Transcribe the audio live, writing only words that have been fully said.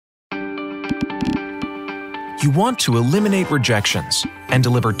You want to eliminate rejections and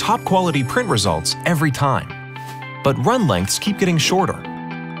deliver top-quality print results every time. But run lengths keep getting shorter.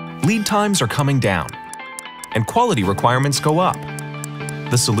 Lead times are coming down. And quality requirements go up.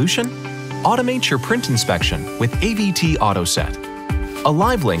 The solution? Automate your print inspection with AVT AutoSet, a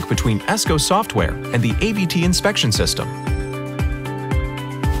live link between Esko software and the AVT inspection system.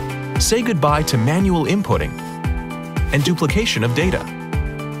 Say goodbye to manual inputting and duplication of data.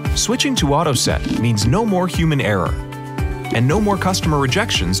 Switching to AutoSet means no more human error and no more customer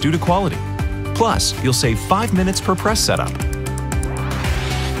rejections due to quality. Plus, you'll save 5 minutes per press setup.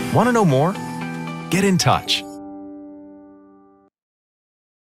 Want to know more? Get in touch.